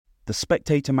The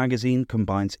Spectator magazine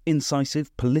combines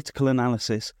incisive political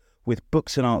analysis with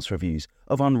books and arts reviews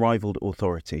of unrivaled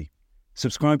authority.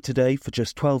 Subscribe today for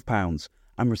just £12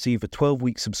 and receive a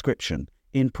 12-week subscription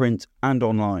in print and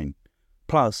online,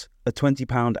 plus a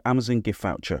 £20 Amazon gift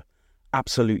voucher,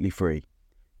 absolutely free.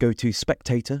 Go to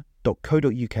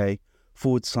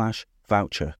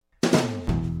spectator.co.uk/voucher.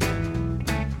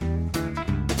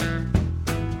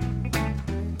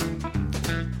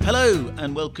 Hello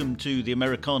and welcome to the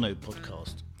Americano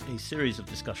podcast, a series of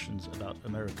discussions about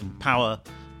American power,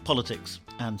 politics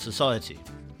and society.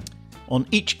 On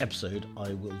each episode,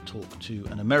 I will talk to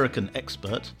an American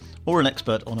expert or an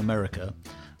expert on America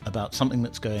about something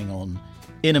that's going on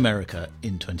in America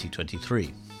in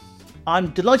 2023.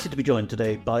 I'm delighted to be joined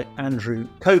today by Andrew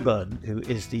Cockburn, who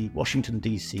is the Washington,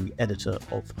 D.C. editor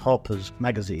of Harper's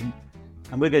magazine,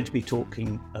 and we're going to be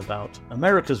talking about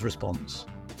America's response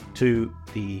to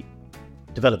the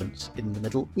developments in the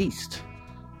Middle East.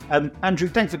 Andrew,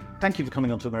 thank you for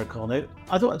coming on to Americano.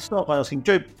 I thought I'd start by asking,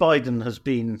 Joe Biden has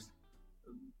been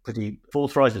pretty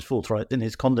forthright in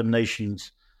his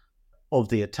condemnations of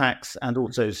the attacks and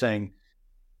also saying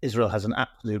Israel has an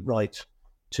absolute right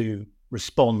to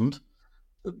respond.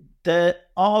 There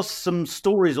are some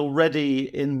stories already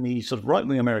in the sort of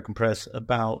right-wing American press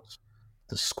about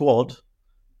the Squad,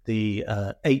 the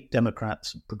 8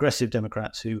 Democrats, progressive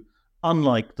Democrats, who,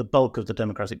 unlike the bulk of the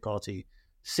Democratic Party,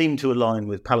 seem to align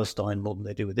with Palestine more than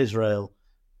they do with Israel,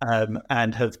 and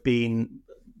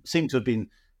seem to have been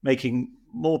making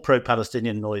more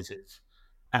pro-Palestinian noises.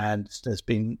 And there's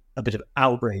been a bit of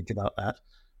outrage about that.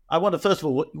 I wonder, first of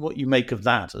all, what you make of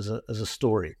that as a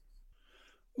story.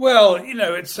 Well,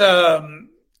 it's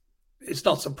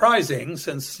not surprising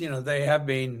since, they have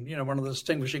been, one of the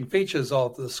distinguishing features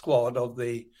of the Squad, of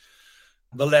the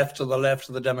left of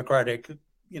the Democratic,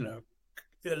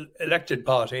 elected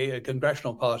party, a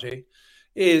congressional party,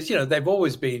 is, they've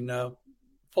always been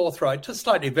forthright to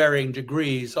slightly varying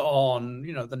degrees on,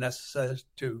 the necessity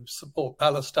to support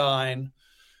Palestine,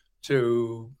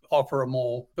 to offer a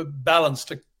more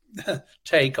balanced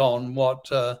take on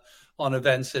on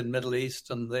events in Middle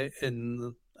East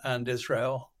and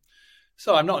Israel.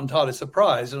 So I'm not entirely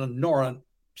surprised, and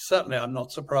certainly I'm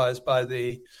not surprised by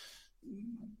the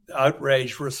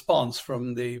outraged response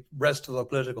from the rest of the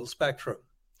political spectrum.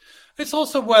 It's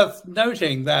also worth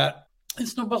noting that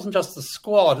it wasn't just the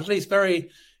Squad, at least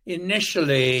very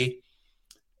initially.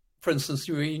 For instance,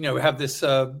 we have this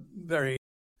very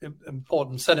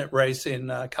important Senate race in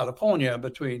California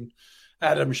between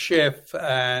Adam Schiff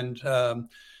and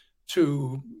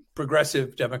 2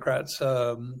 progressive Democrats,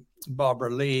 Barbara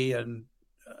Lee and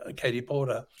Katie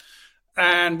Porter.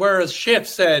 And whereas Schiff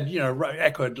said,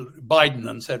 echoed Biden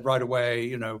and said right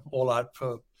away, all out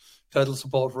for total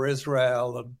support for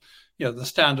Israel and, the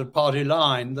standard party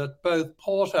line, that both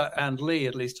Porter and Lee,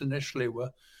 at least initially,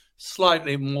 were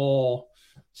slightly more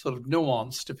sort of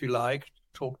nuanced, if you like,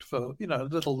 talked for, there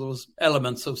was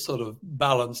elements of sort of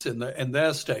balance in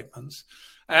their statements.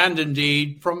 And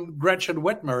indeed, from Gretchen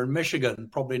Whitmer in Michigan,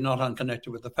 probably not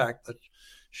unconnected with the fact that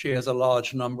she has a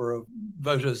large number of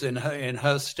voters in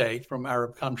her state from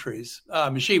Arab countries.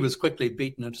 She was quickly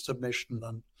beaten into submission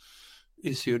and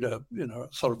issued a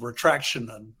sort of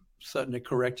retraction and certainly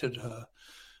corrected her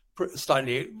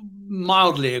slightly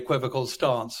mildly equivocal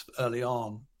stance early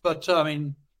on. But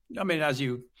as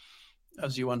you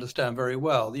understand very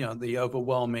well, the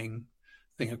overwhelming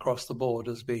thing across the board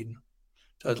has been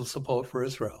total support for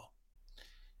Israel.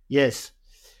 Yes,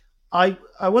 I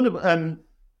wonder.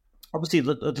 Obviously,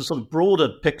 the sort of broader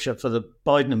picture for the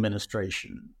Biden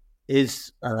administration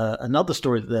is another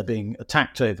story that they're being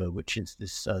attacked over, which is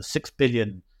this $6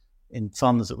 billion in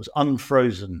funds that was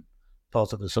unfrozen,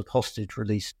 part of a sort of hostage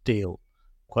release deal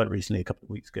quite recently, a couple of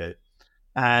weeks ago.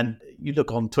 And you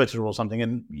look on Twitter or something,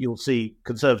 and you'll see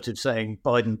conservatives saying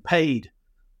Biden paid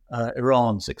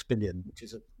Iran $6 billion, which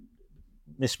is a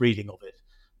misreading of it.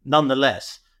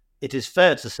 Nonetheless, it is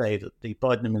fair to say that the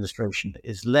Biden administration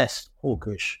is less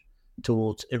hawkish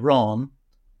towards Iran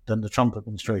than the Trump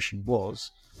administration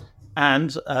was. And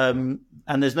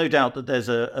there's no doubt that there's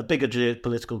a bigger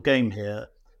geopolitical game here,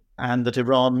 and that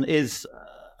Iran is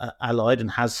allied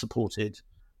and has supported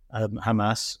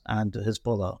Hamas and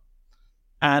Hezbollah.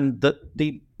 And that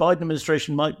the Biden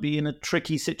administration might be in a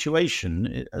tricky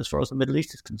situation as far as the Middle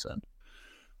East is concerned.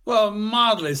 Well,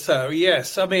 mildly so,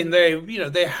 yes. I mean,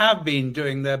 they have been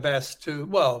doing their best to,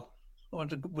 well, I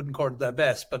wouldn't call it their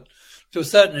best, but to a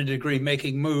certain degree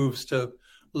making moves to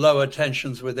lower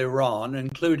tensions with Iran,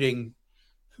 including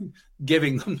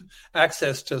giving them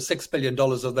access to $6 billion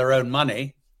of their own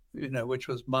money, which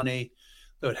was money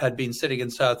that had been sitting in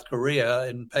South Korea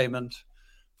in payment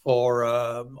for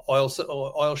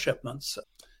oil shipments.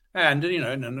 And, in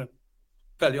a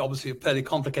fairly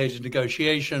complicated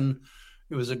negotiation,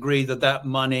 it was agreed that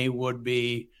money would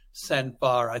be sent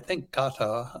via, I think,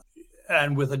 Qatar,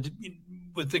 and with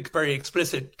the very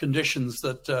explicit conditions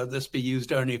that this be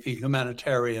used only for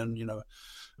humanitarian,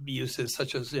 uses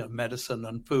such as medicine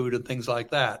and food and things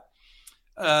like that.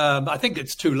 I think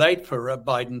it's too late for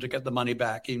Biden to get the money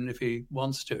back, even if he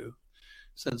wants to,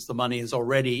 since the money is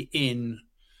already in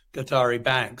Qatari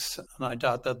banks, and I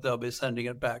doubt that they'll be sending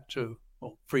it back to,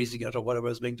 or freezing it or whatever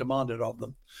is being demanded of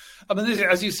them. I mean, this,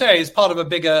 as you say, is part of a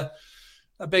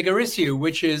bigger issue,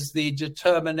 which is the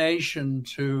determination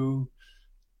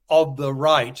of the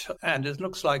right, and it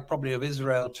looks like probably of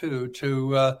Israel too,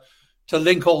 to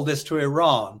link all this to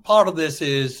Iran. Part of this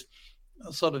is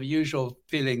a sort of usual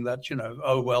feeling that,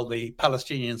 the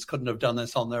Palestinians couldn't have done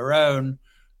this on their own.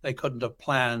 They couldn't have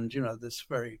planned, this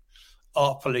very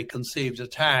artfully conceived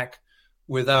attack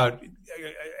without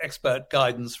expert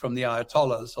guidance from the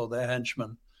Ayatollahs or their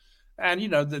henchmen. And,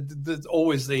 there's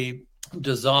always the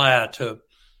desire to,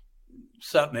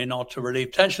 certainly not to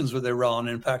relieve tensions with Iran,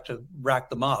 in fact, to rack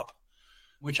them up,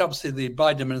 which obviously the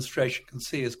Biden administration can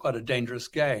see is quite a dangerous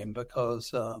game,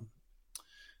 because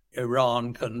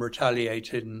Iran can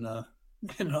retaliate in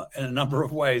a number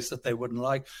of ways that they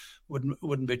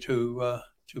wouldn't be too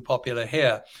popular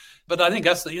here. But I think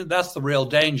that's the real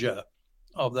danger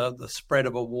of the spread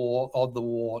of the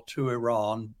war to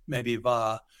Iran, maybe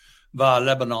via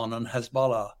Lebanon and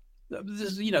Hezbollah.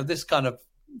 This kind of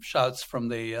shouts from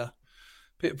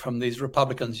these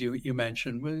Republicans you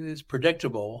mentioned is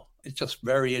predictable. It's just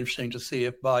very interesting to see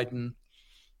if Biden,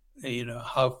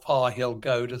 how far he'll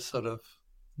go to sort of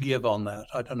give on that.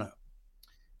 I don't know.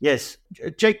 Yes.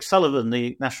 Jake Sullivan,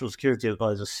 the National Security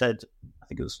Advisor, said, I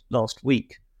think it was last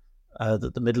week,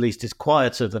 that the Middle East is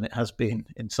quieter than it has been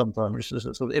in some time, which is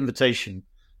a sort of invitation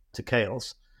to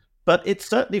chaos. But it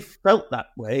certainly felt that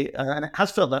way, and it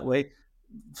has felt that way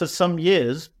for some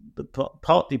years, but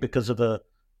partly because of a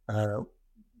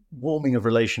warming of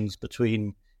relations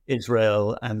between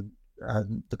Israel and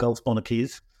the Gulf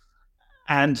monarchies,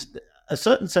 and a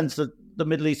certain sense that the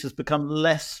Middle East has become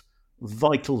less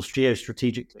vital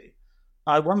geostrategically.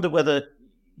 I wonder whether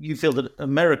you feel that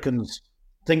Americans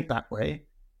think that way.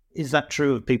 Is that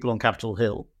true of people on Capitol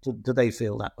Hill? Do they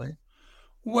feel that way?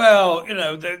 Well,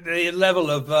 the level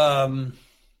of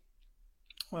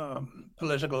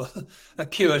political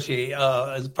acuity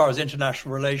as far as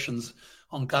international relations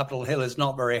on Capitol Hill is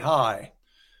not very high.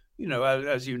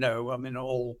 As you know, I mean,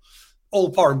 all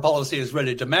foreign policy is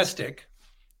really domestic.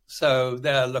 So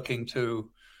they're looking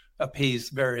to appease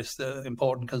various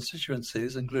important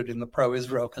constituencies, including the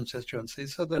pro-Israel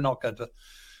constituencies. So they're not going to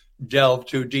delve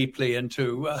too deeply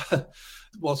into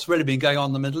what's really been going on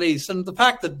in the Middle East. And the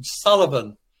fact that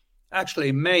Sullivan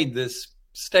actually made this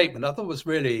statement, I thought was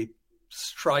really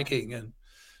striking and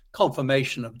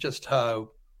confirmation of just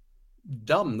how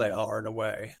dumb they are in a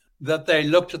way, that they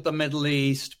looked at the Middle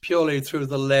East purely through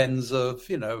the lens of,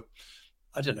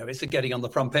 I don't know, is it getting on the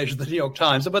front page of the New York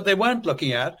Times? But they weren't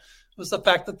looking at was the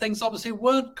fact that things obviously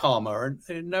weren't calmer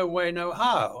in no way, no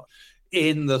how.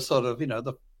 In the sort of,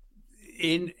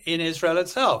 in Israel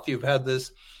itself, you've had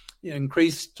this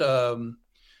increased,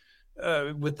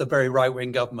 with the very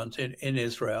right-wing government in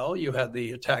Israel, you had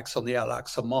the attacks on the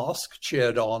Al-Aqsa Mosque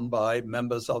cheered on by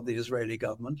members of the Israeli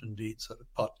government, indeed, sort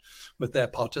of with their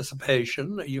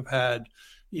participation. You've had,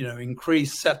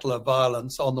 increased settler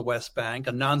violence on the West Bank,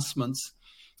 announcements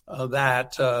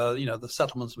that, the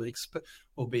settlements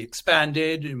will be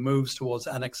expanded, and moves towards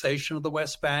annexation of the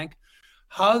West Bank.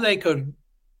 How they could,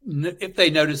 if they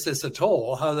noticed this at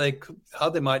all, how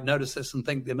they might notice this and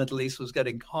think the Middle East was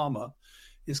getting calmer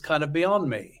is kind of beyond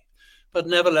me. But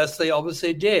nevertheless, they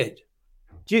obviously did.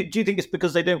 Do you think it's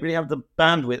because they don't really have the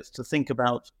bandwidth to think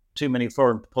about too many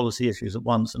foreign policy issues at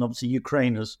once? And obviously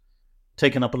Ukraine has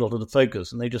taken up a lot of the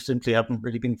focus, and they just simply haven't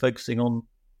really been focusing on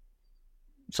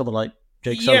someone like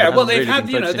Jake Sullivan. Yeah, well, they have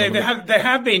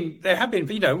been,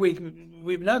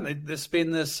 we've known that there's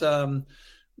been this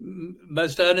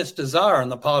most earnest desire on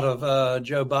the part of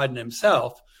Joe Biden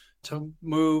himself to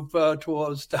move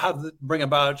bring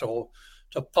about or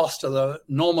to foster the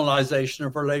normalization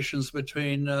of relations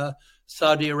between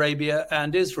Saudi Arabia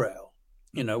and Israel.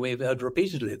 We've heard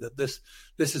repeatedly that this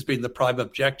has been the prime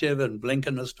objective, and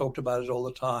Blinken has talked about it all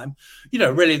the time.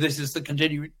 Really, this is the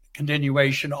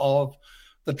continuation of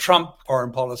the Trump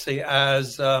foreign policy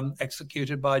as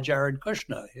executed by Jared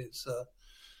Kushner, his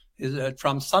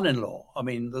Trump's son-in-law. I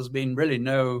mean, there's been really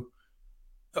no,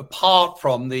 apart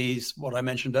from these, what I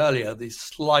mentioned earlier, these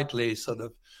slightly sort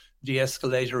of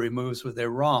de-escalatory moves with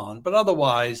Iran, but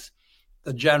otherwise,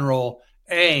 the general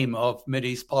aim of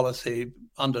Mideast policy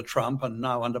under Trump and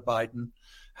now under Biden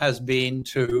has been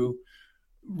to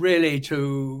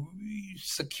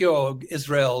help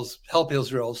Israel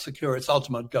secure its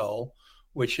ultimate goal,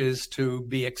 which is to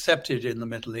be accepted in the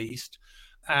Middle East,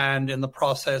 and in the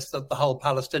process that the whole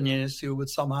Palestinian issue would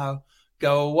somehow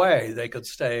go away. They could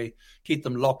keep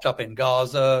them locked up in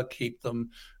Gaza, keep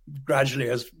them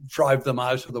gradually drive them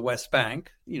out of the West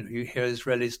Bank. You hear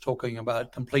Israelis talking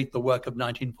about complete the work of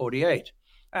 1948.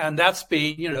 And that's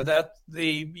been, that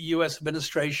the US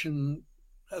administration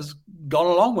has gone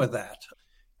along with that.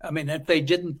 I mean, if they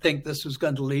didn't think this was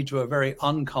going to lead to a very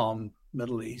uncalm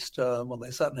Middle East, well,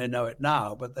 they certainly know it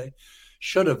now, but they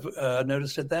should have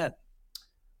noticed it then.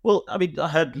 Well, I mean, I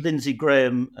heard Lindsey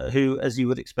Graham, who, as you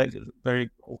would expect, is a very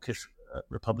hawkish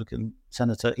Republican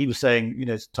senator. He was saying,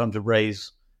 it's time to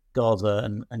raise Gaza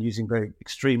and using very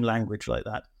extreme language like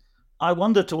that. I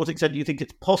wonder to what extent do you think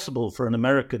it's possible for an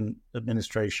American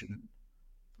administration,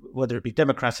 whether it be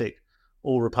Democratic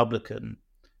or Republican,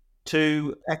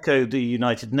 to echo the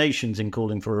United Nations in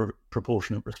calling for a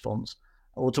proportionate response?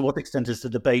 Or to what extent is the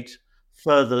debate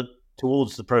further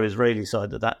towards the pro-Israeli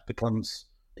side that becomes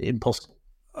impossible?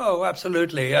 Oh,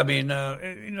 absolutely. I mean,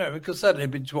 because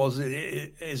certainly towards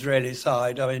the Israeli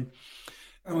side, I mean,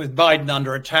 with Biden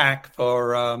under attack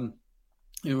for,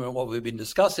 what we've been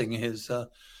discussing,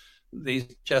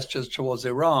 these gestures towards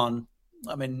Iran,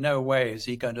 I mean, no way is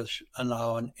he going to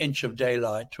allow an inch of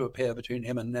daylight to appear between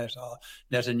him and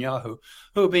Netanyahu,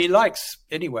 whom he likes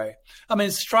anyway. I mean,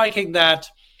 it's striking that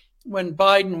when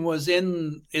Biden was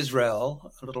in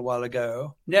Israel a little while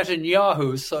ago,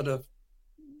 Netanyahu sort of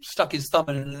stuck his thumb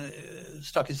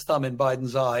in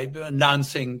Biden's eye,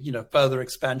 announcing, further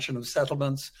expansion of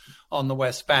settlements on the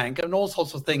West Bank and all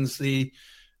sorts of things the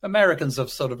Americans have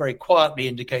sort of very quietly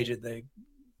indicated they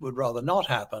would rather not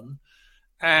happen.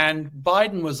 And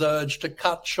Biden was urged to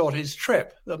cut short his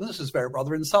trip. This is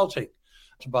rather insulting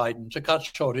to Biden, to cut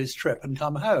short his trip and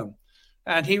come home.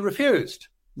 And he refused.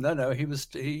 No, he was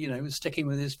sticking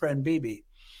with his friend Bibi.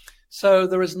 So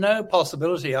there is no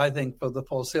possibility, I think, for the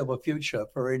foreseeable future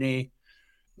for any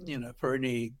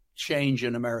change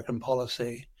in American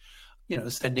policy.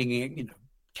 Sending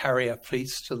carrier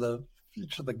fleets to the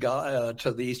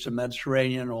Eastern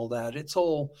Mediterranean, all that. It's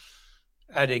all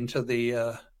adding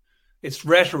to it's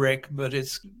rhetoric, but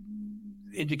it's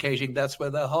indicating that's where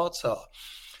their hearts are.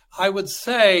 I would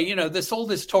say, all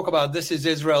this talk about this is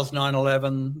Israel's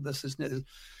 9/11. This is,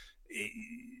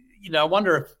 I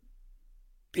wonder if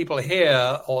people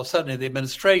here, or certainly the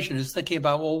administration, is thinking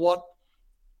about, well,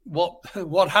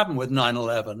 what happened with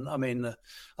 9/11? I mean,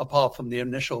 apart from the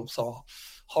initial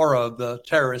horror of the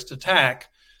terrorist attack,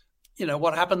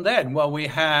 what happened then? Well, we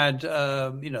had,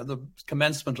 the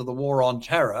commencement of the war on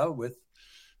terror with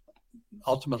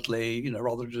ultimately,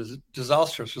 rather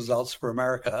disastrous results for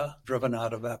America, driven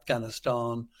out of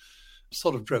Afghanistan,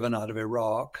 sort of driven out of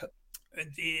Iraq,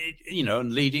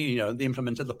 and leading, the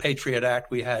implemented the Patriot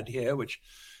Act we had here, which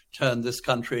turned this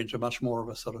country into much more of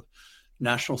a sort of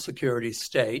national security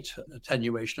state,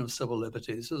 attenuation of civil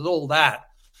liberties. All that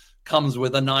comes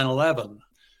with a 9/11.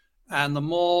 And the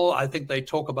more I think they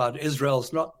talk about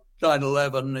Israel's not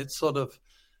 9/11,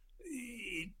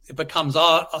 it becomes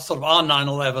our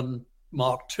 9/11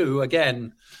 Mark II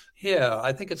again here.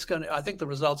 I think the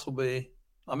results will be,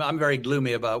 I'm very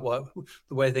gloomy about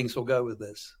the way things will go with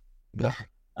this. Yeah.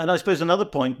 And I suppose another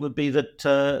point would be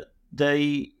that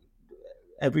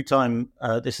every time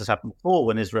this has happened before,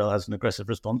 when Israel has an aggressive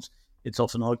response, it's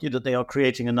often argued that they are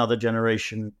creating another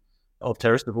generation of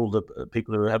terrorists, of all the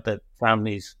people who have their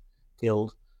families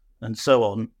killed and so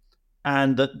on,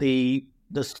 and that the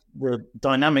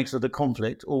dynamics of the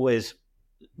conflict always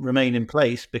remain in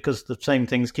place because the same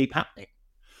things keep happening.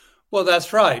 Well,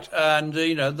 that's right. And,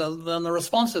 the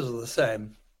responses are the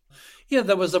same.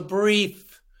 There was a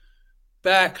brief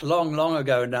back long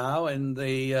ago now in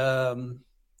the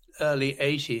early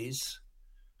 80s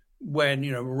when,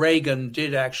 Reagan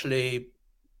did actually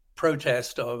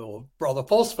protest or rather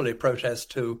forcefully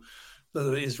protest to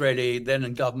the Israeli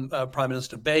then Prime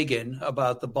Minister Begin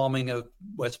about the bombing of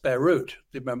West Beirut.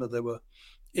 You remember they were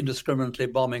indiscriminately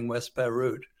bombing West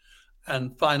Beirut.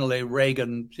 And finally,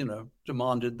 Reagan,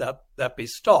 demanded that be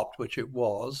stopped, which it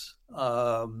was,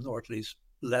 or at least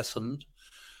lessened.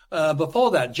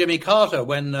 Before that, Jimmy Carter,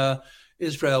 when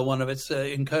Israel, one of its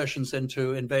incursions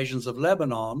into invasions of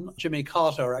Lebanon, Jimmy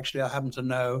Carter, actually, I happen to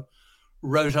know,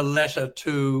 wrote a letter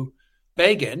to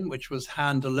Begin, which was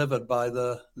hand-delivered by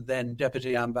the then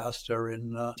deputy ambassador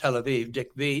in Tel Aviv, Dick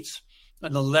Vietz.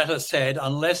 And the letter said,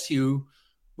 unless you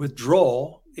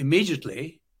withdraw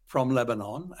immediately from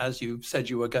Lebanon, as you said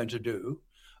you were going to do,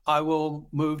 I will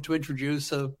move to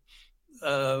introduce a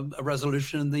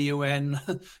resolution in the UN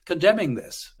condemning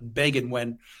this. And Begin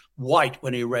went white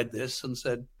when he read this and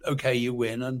said, "Okay, you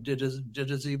win," and did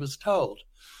as he was told.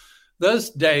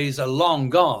 Those days are long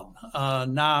gone.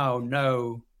 Now,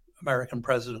 no American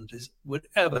president would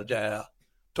ever dare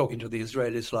talking to the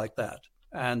Israelis like that,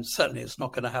 and certainly it's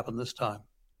not going to happen this time.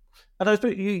 And I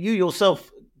suppose you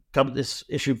yourself come at this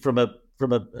issue from a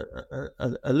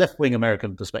left-wing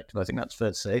American perspective. I think that's fair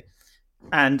to say.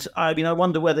 And I mean, I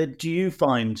wonder whether do you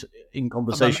find in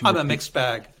conversation? I'm a mixed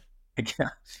bag. Yeah,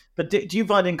 but do you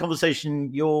find in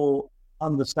conversation your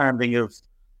understanding of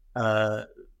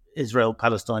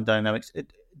Israel-Palestine dynamics,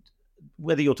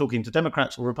 whether you're talking to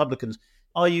Democrats or Republicans,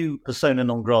 are you persona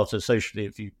non grata socially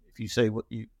if you say what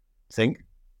you think?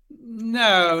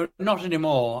 No, not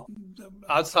anymore.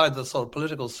 Outside the sort of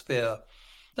political sphere,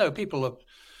 no. People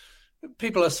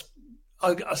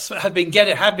have been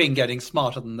getting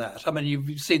smarter than that. I mean,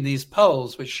 you've seen these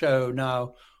polls which show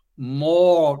now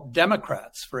more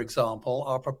Democrats, for example,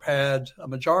 are prepared. A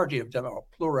majority of or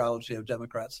plurality of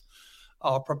Democrats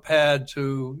are prepared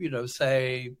to,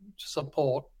 say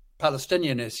support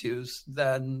Palestinian issues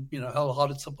than,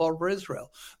 wholehearted support for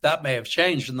Israel. That may have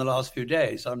changed in the last few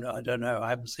days. I don't know. I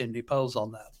haven't seen any polls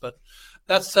on that. But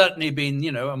that's certainly been,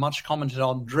 a much commented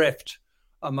on drift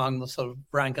among the sort of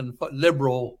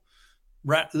liberal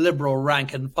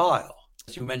rank and file.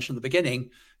 As you mentioned at the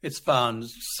beginning, it's found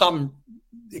some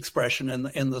expression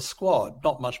in the squad,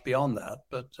 not much beyond that,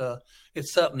 but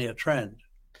it's certainly a trend.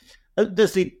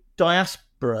 There's the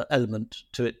diaspora element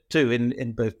to it too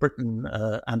in both Britain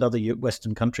and other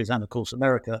Western countries and of course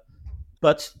America,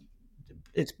 but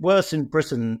it's worse in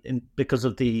Britain because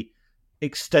of the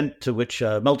extent to which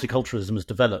multiculturalism has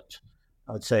developed,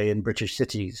 I would say, in British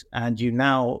cities, and you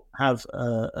now have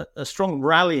a strong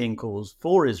rallying cause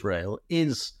for Israel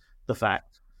is the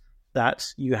fact that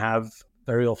you have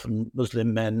very often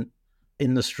Muslim men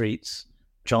in the streets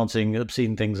chanting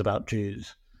obscene things about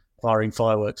Jews, firing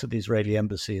fireworks at the Israeli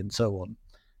embassy and so on.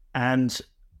 And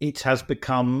it has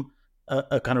become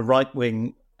a kind of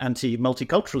right-wing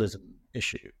anti-multiculturalism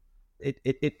issue.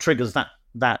 It triggers that,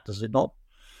 does it not?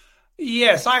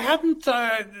 Yes, I haven't,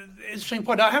 interesting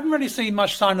point, I haven't really seen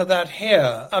much sign of that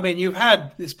here. I mean,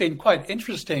 it's been quite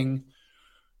interesting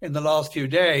in the last few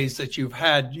days that you've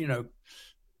had,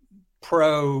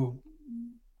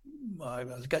 I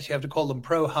guess you have to call them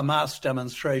pro-Hamas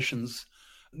demonstrations,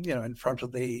 in front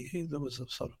of there was a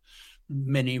sort of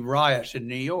mini riot in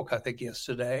New York, I think,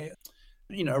 yesterday.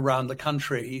 Around the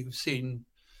country, you've seen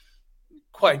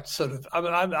quite sort of,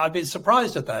 I've been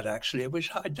surprised at that, actually,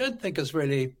 which I don't think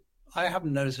I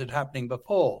haven't noticed it happening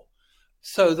before.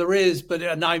 So there is,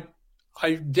 and I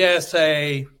dare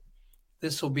say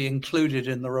this will be included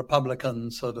in the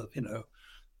Republican sort of,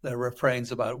 their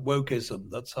refrains about wokeism,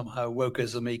 that somehow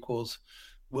wokeism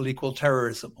will equal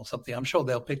terrorism or something. I'm sure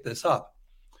they'll pick this up.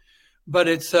 But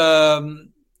it's,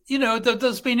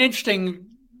 there's been interesting,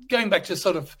 going back to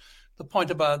sort of the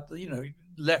point about,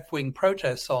 left-wing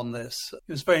protests on this.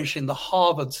 It was very interesting. The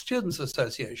Harvard Students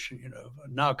Association,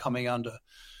 now coming under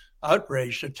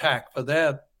outraged attack for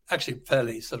their actually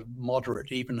fairly sort of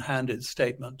moderate, even-handed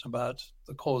statement about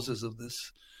the causes of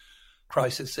this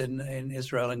crisis in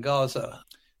Israel and Gaza.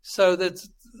 So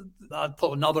I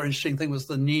thought another interesting thing was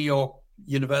the New York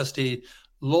University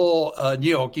Law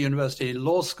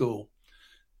School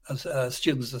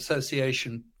Students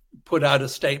Association put out a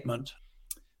statement,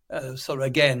 sort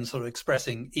of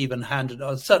expressing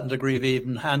a certain degree of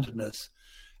even-handedness.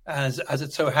 As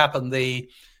it so happened, the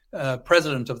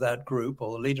president of that group,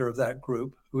 or the leader of that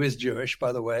group, who is Jewish,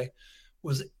 by the way,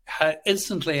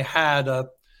 instantly had a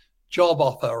job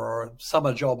offer or a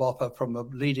summer job offer from a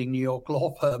leading New York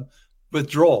law firm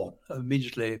withdrawn,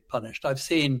 immediately punished. I've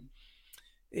seen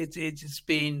it's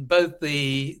been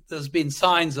there's been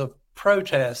signs of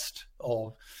protest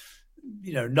or,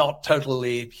 not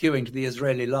totally hewing to the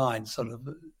Israeli line, sort of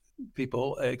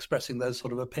people expressing those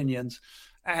sort of opinions,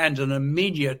 and an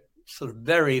immediate sort of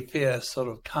very fierce sort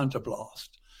of counterblast.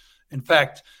 In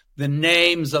fact, the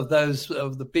names of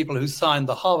the people who signed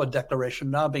the Harvard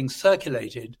Declaration now being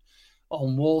circulated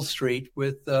on Wall Street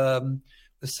with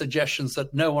suggestions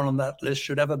that no one on that list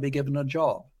should ever be given a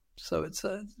job. So it's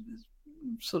a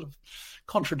sort of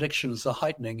contradictions are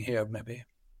heightening here, maybe.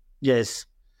 Yes.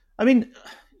 I mean,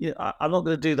 I'm not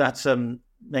going to do that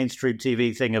mainstream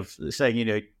TV thing of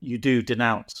saying, you do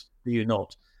denounce, do you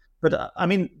not? But I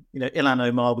mean, Ilhan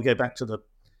Omar, we go back to the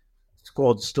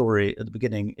squad story at the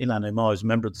beginning. Ilhan Omar is a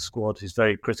member of the squad who's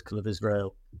very critical of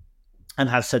Israel and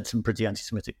has said some pretty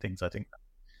anti-Semitic things, I think.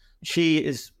 She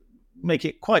is making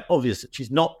it quite obvious that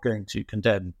she's not going to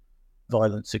condemn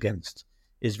violence against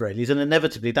Israelis. And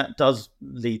inevitably that does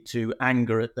lead to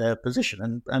anger at their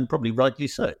position, and probably rightly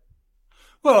so.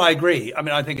 Well, I agree. I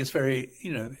mean, I think it's very,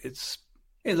 it's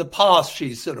in the past,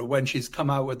 she's sort of, when she's come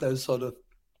out with those sort of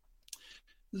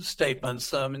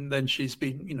statements, and then she's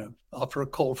been, after a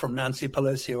call from Nancy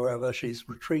Pelosi or wherever, she's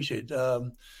retreated.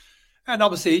 And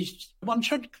obviously,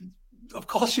 of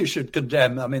course you should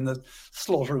condemn, the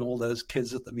slaughtering all those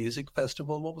kids at the music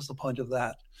festival. What was the point of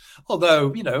that?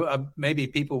 Although, maybe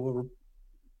people will,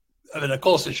 of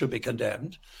course it should be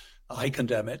condemned. I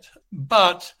condemn it.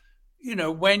 But,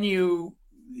 when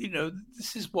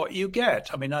this is what you get.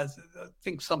 I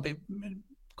think some people,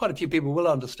 quite a few people will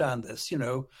understand this,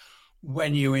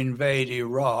 when you invade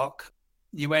Iraq,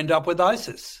 you end up with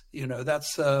ISIS.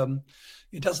 That's,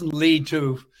 it doesn't lead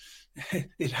to,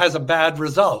 it has a bad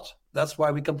result. That's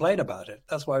why we complain about it.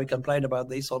 That's why we complain about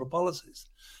these sort of policies.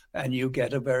 And you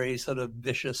get a very sort of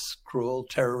vicious, cruel,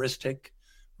 terroristic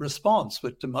response,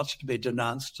 which much to be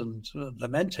denounced and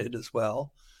lamented as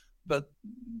well. But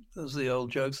as the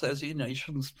old joke says, you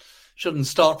shouldn't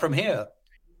start from here.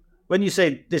 When you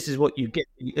say this is what you get,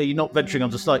 are you not venturing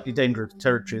onto slightly dangerous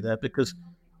territory there? Because,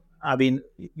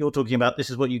 you're talking about this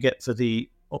is what you get for the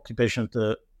occupation of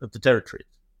the territories,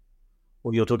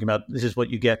 or you're talking about this is what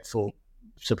you get for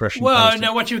suppression. Well,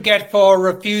 no, what you get for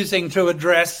refusing to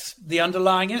address the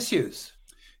underlying issues.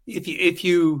 If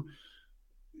you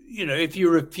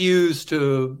refuse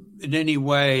to in any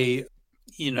way,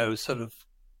 sort of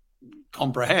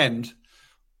comprehend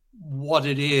what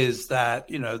it is that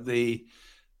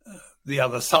the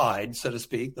other side, so to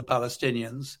speak, the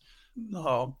Palestinians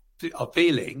are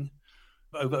feeling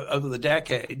over the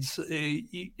decades,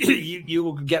 you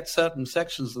will get certain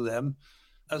sections of them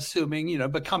assuming,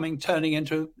 turning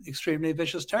into extremely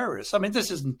vicious terrorists.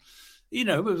 This isn't,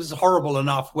 it was horrible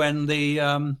enough when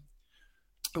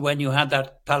when you had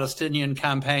that Palestinian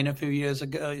campaign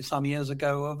some years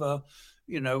ago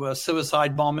of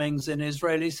suicide bombings in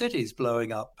Israeli cities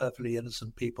blowing up perfectly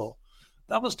innocent people.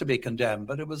 That was to be condemned,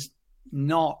 but it was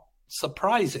not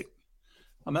surprising.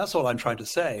 That's all I'm trying to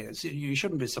say. Is you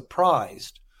shouldn't be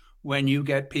surprised when you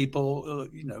get people,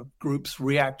 groups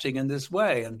reacting in this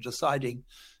way and deciding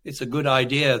it's a good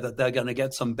idea that they're going to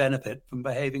get some benefit from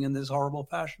behaving in this horrible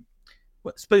fashion.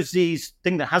 Well, I suppose the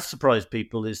thing that has surprised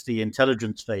people is the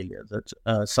intelligence failure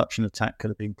that such an attack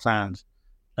could have been planned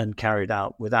and carried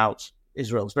out without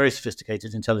Israel's very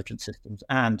sophisticated intelligence systems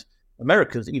and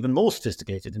America's even more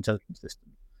sophisticated intelligence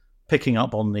system picking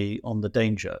up on the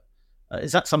danger.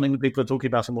 Is that something that people are talking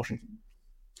about in Washington?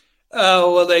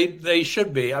 Well, they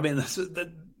should be. There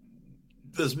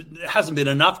hasn't been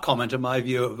enough comment, in my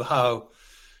view, of how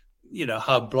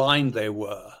blind they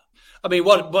were.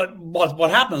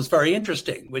 What happened was very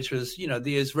interesting, which was, the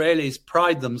Israelis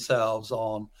pride themselves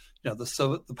on, the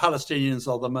Palestinians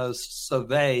are the most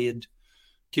surveyed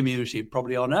community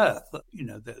probably on earth.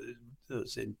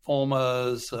 There's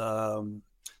informers, they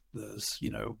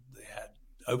had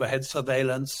overhead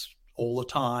surveillance all the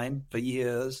time for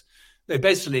years. They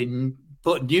basically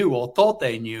knew or thought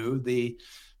they knew the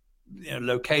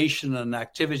location and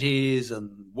activities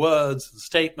and words and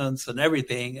statements and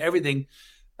everything.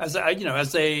 As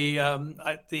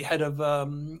the head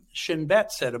of Shin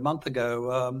Bet said a month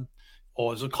ago,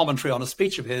 or as a commentary on a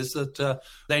speech of his, that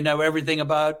they know everything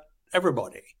about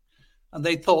everybody. And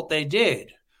they thought they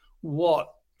did.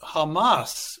 What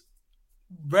Hamas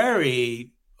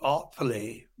very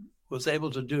artfully was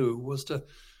able to do was to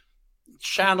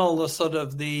channel the sort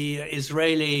of the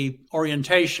Israeli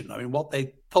orientation, what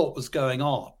they thought was going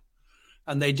on.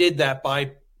 And they did that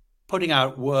by putting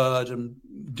out word and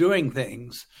doing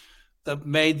things that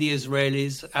made the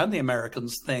Israelis and the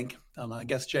Americans think, and I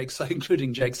guess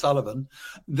including Jake Sullivan,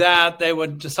 that they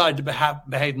would decide to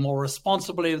behave more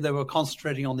responsibly. They were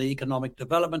concentrating on the economic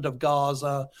development of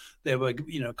Gaza. They were,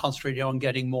 concentrating on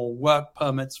getting more work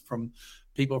permits from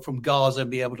people from Gaza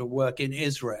and be able to work in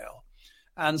Israel.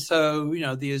 And so,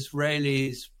 the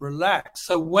Israelis relaxed.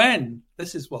 So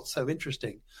this is what's so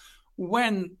interesting,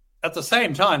 when at the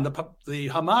same time, the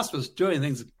Hamas was doing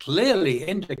things clearly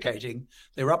indicating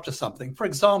they were up to something. For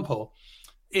example,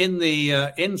 in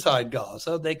the inside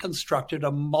Gaza, they constructed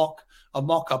a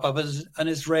mock-up of an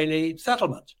Israeli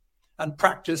settlement and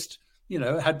practiced,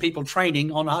 had people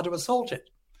training on how to assault it,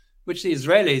 which the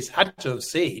Israelis had to have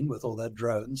seen with all their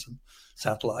drones and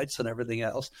satellites and everything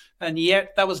else. And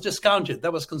yet that was discounted.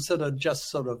 That was considered just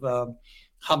sort of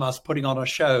Hamas putting on a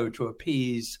show to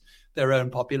appease their own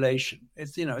population.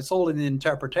 It's all in the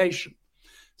interpretation.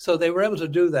 So they were able to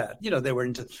do that. There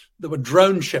were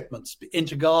drone shipments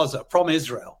into Gaza from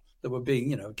Israel that were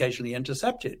being, occasionally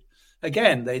intercepted.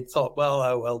 again, they thought, well,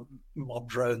 oh, well, mob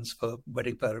drones for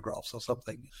wedding photographs or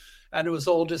something. And it was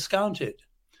all discounted.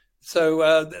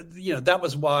 So, that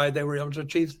was why they were able to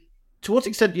achieve. To what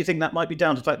extent do you think that might be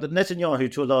down to the fact that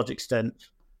Netanyahu, to a large extent,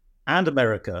 and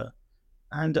America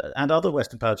and other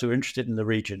Western powers who were interested in the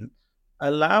region,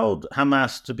 allowed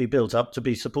Hamas to be built up, to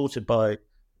be supported by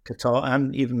Qatar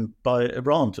and even by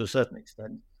Iran to a certain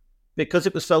extent, because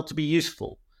it was felt to be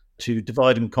useful to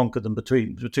divide and conquer them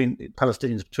between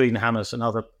Palestinians, between Hamas and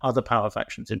other power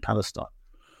factions in Palestine?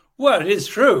 Well, it is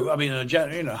true. I mean,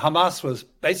 Hamas was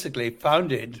basically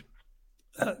founded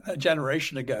a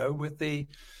generation ago with the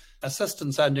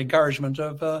assistance and encouragement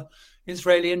of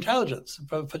Israeli intelligence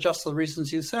for just the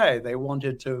reasons you say. They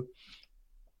wanted to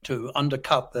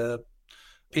undercut the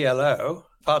PLO,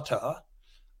 Fatah.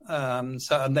 And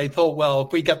they thought, well,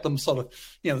 if we get them sort of,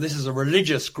 this is a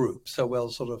religious group, so we'll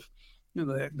sort of,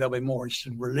 they'll be more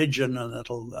interested in religion, and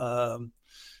it'll,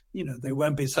 they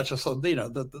won't be such a sort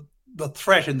of, the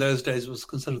threat in those days was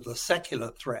considered the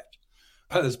secular threat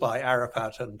posed by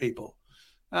Arafat and people.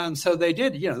 And so they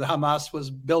did, the Hamas was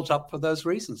built up for those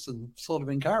reasons and sort of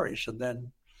encouraged. And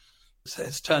then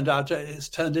it's turned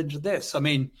into this. I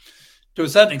mean, to a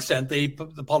certain extent, the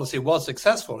policy was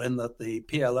successful in that the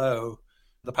PLO,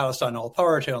 the Palestine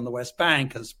Authority on the West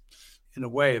Bank, has, in a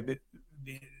way, with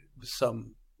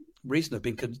some reason, have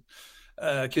been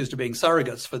accused of being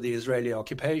surrogates for the Israeli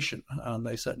occupation. And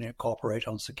they certainly cooperate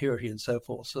on security and so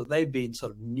forth. So they've been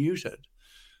sort of neutered.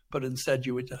 But instead,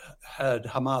 you would had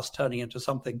Hamas turning into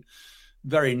something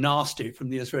very nasty from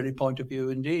the Israeli point of view,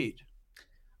 indeed.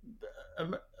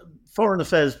 Foreign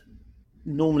affairs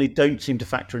normally don't seem to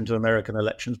factor into American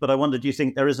elections, but I wonder, do you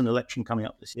think there is an election coming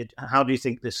up this year? How do you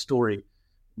think this story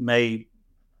may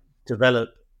develop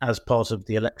as part of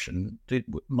the election?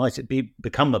 Might it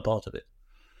become a part of it?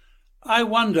 I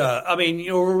wonder. I mean,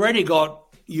 you've already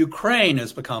got Ukraine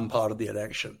has become part of the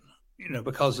election,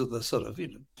 because of the sort of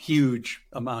huge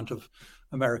amount of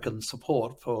American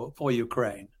support for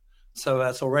Ukraine. So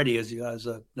that's already, as you guys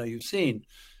know, you've seen,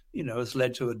 has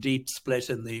led to a deep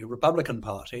split in the Republican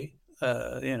Party.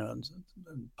 And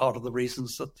part of the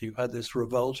reasons that you've had this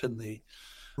revolt in the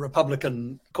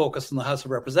Republican caucus in the House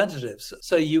of Representatives.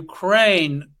 So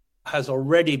Ukraine has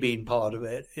already been part of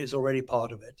it, is already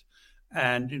part of it.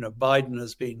 And, Biden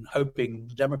has been hoping,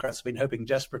 the Democrats have been hoping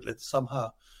desperately that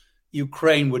somehow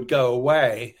Ukraine would go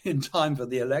away in time for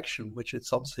the election, which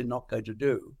it's obviously not going to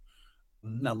do.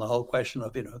 And the whole question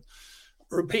of,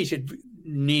 repeated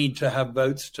need to have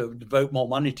votes to devote more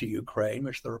money to Ukraine,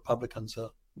 which the Republicans are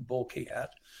balking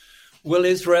at. Will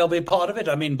Israel be part of it?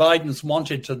 I mean, Biden's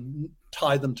wanted to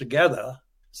tie them together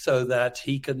so that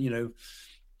he can,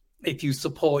 if you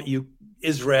support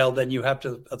Israel, then you have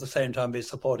to at the same time be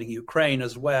supporting Ukraine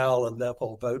as well, and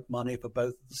therefore vote money for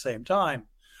both at the same time.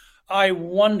 I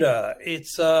wonder.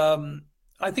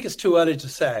 I think it's too early to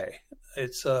say.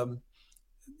 It's none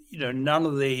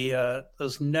of the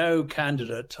there's no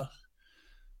candidate.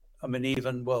 I mean,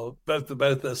 both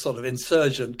the sort of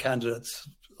insurgent candidates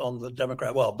on the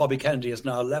Democrat. Well, Bobby Kennedy has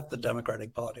now left the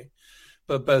Democratic Party,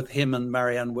 but both him and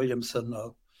Marianne Williamson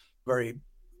are very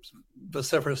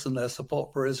vociferous in their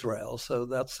support for Israel. So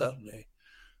they're certainly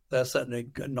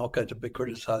not going to be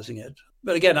criticizing it.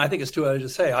 But again, I think it's too early to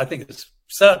say. I think it's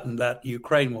certain that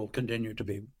Ukraine will continue to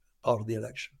be part of the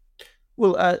election.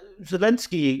 Well,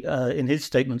 Zelensky, in his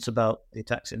statements about the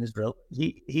attacks in Israel,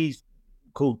 he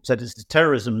said it's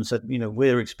terrorism, and said,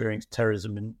 we're experiencing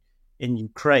terrorism in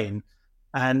Ukraine.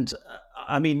 And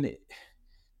I mean,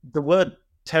 the word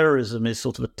terrorism is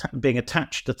sort of being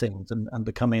attached to things and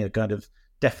becoming a kind of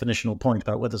definitional point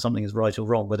about whether something is right or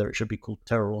wrong, whether it should be called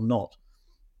terror or not.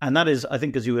 And that is, I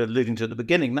think, as you were alluding to at the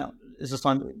beginning, that is a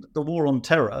sign that the war on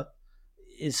terror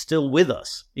is still with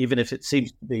us, even if it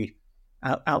seems to be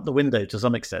out the window to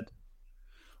some extent.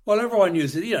 Well, everyone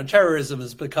uses it. Terrorism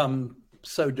has become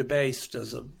so debased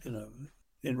as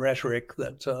in rhetoric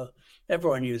that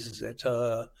everyone uses it.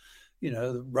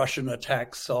 Russian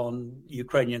attacks on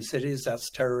Ukrainian cities, that's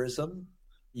terrorism.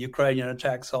 Ukrainian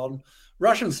attacks on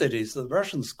Russian cities, the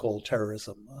Russians call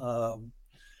terrorism.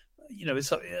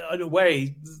 It's in a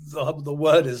way the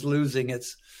word is losing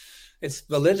its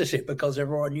validity because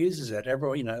everyone uses it.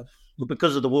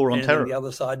 Because of the war on terror. The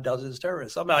other side does is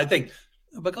terrorism. I mean, I think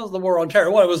because of the war on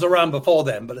terror. Well, it was around before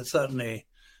then, but that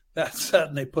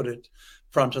certainly put it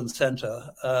front and center.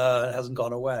 It hasn't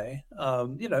gone away.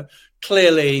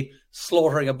 Clearly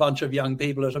slaughtering a bunch of young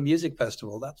people at a music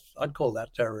festival. I'd call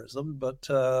that terrorism, but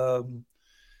I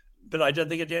don't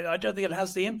think it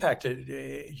has the impact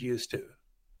it used to.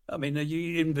 I mean,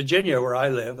 in Virginia, where I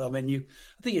live, I think you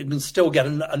can still get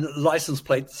a license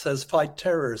plate that says "Fight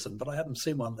Terrorism," but I haven't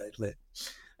seen one lately.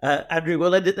 Andrew,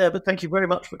 we'll end it there, but thank you very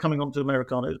much for coming on to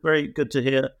Americano. It's very good to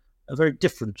hear a very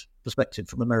different perspective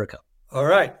from America. All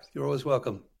right. You're always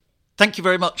welcome. Thank you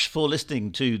very much for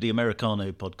listening to the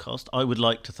Americano podcast. I would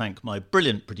like to thank my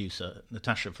brilliant producer,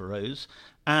 Natasha Feroz,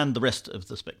 and the rest of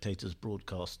the Spectators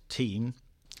broadcast team.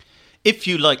 If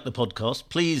you like the podcast,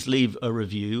 please leave a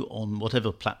review on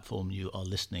whatever platform you are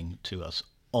listening to us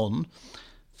on.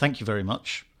 Thank you very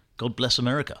much. God bless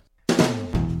America.